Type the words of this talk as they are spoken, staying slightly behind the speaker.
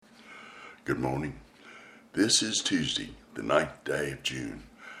Good morning. This is Tuesday, the 9th day of June,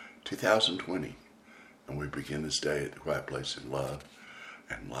 2020, and we begin this day at the quiet place in love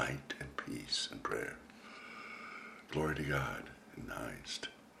and light and peace and prayer. Glory to God in the highest.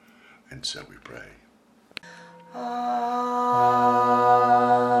 And so we pray. Amen.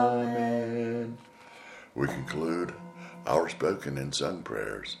 We conclude our spoken and sung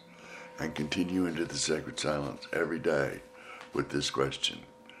prayers and continue into the sacred silence every day with this question.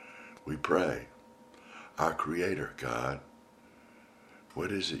 We pray, our Creator God,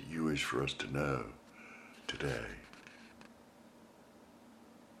 what is it you wish for us to know today?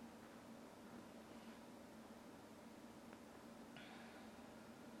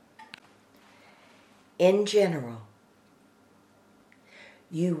 In general,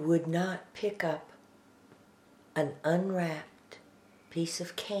 you would not pick up an unwrapped piece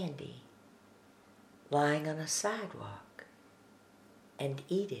of candy lying on a sidewalk and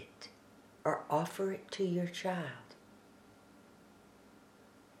eat it or offer it to your child.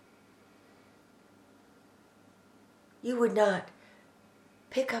 You would not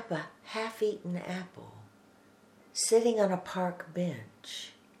pick up a half-eaten apple sitting on a park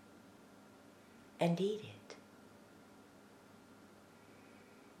bench and eat it.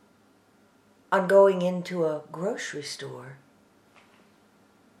 On going into a grocery store,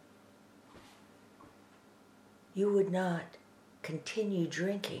 you would not continue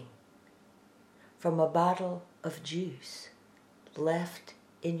drinking from a bottle of juice left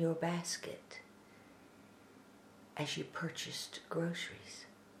in your basket as you purchased groceries.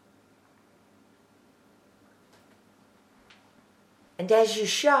 And as you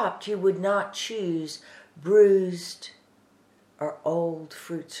shopped, you would not choose bruised or old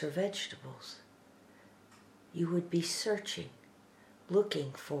fruits or vegetables. You would be searching,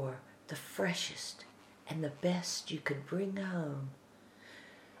 looking for the freshest and the best you could bring home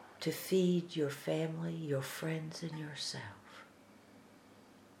to feed your family, your friends, and yourself.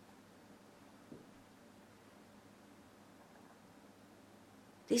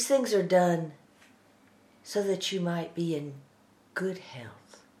 These things are done so that you might be in good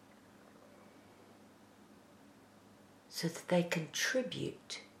health, so that they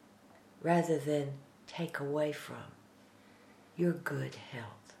contribute rather than take away from your good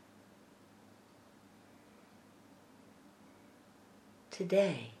health.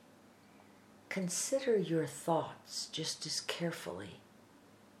 Today, consider your thoughts just as carefully.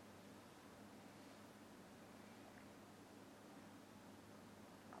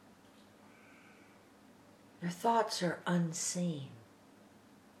 Your thoughts are unseen,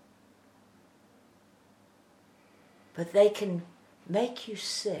 but they can make you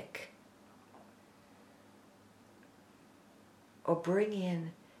sick or bring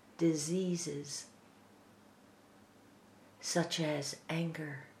in diseases such as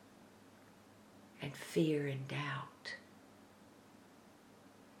anger and fear and doubt.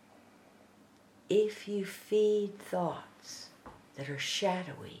 If you feed thoughts that are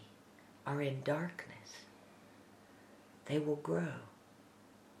shadowy or in darkness, they will grow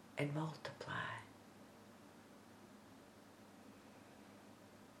and multiply.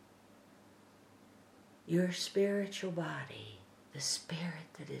 Your spiritual body, the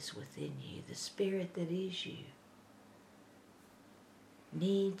spirit that is within you, the spirit that is you,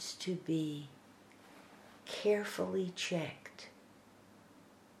 needs to be carefully checked.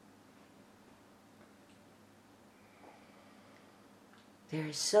 There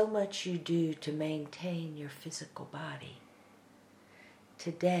is so much you do to maintain your physical body.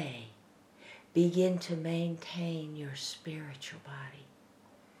 Today, begin to maintain your spiritual body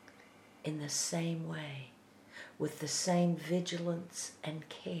in the same way, with the same vigilance and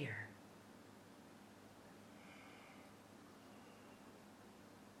care.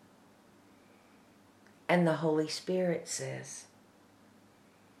 And the Holy Spirit says,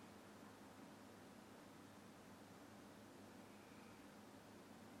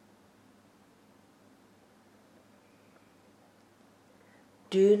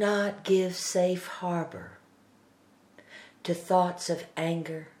 do not give safe harbor to thoughts of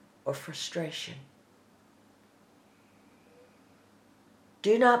anger or frustration.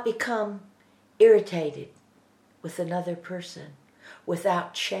 Do not become irritated with another person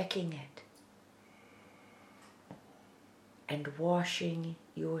without checking it and washing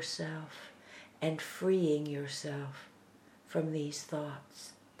yourself and freeing yourself from these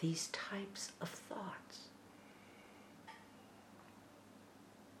thoughts, these types of thoughts.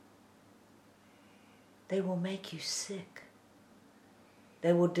 They will make you sick.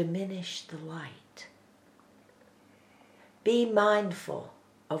 They will diminish the light. Be mindful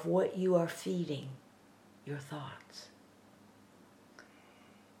of what you are feeding your thoughts.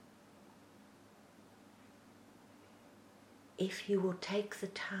 if you will take the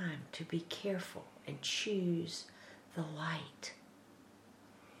time to be careful and choose the light.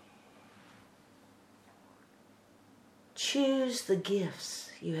 Choose the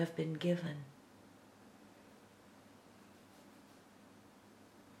gifts you have been given.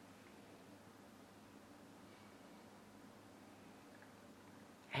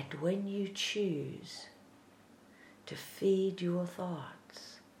 And when you choose to feed your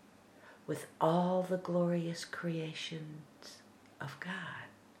thoughts with all the glorious creations of God,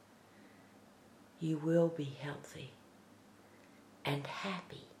 you will be healthy and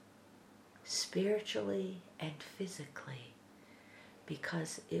happy, spiritually and physically,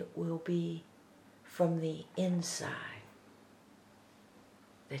 because it will be from the inside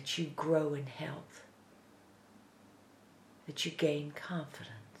that you grow in health, that you gain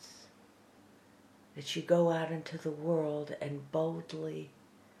confidence, that you go out into the world and boldly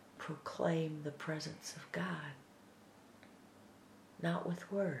proclaim the presence of God, not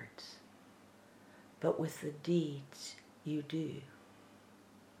with words, but with the deeds you do.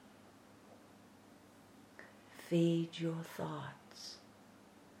 Feed your thoughts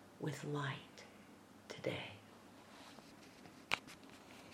with light today.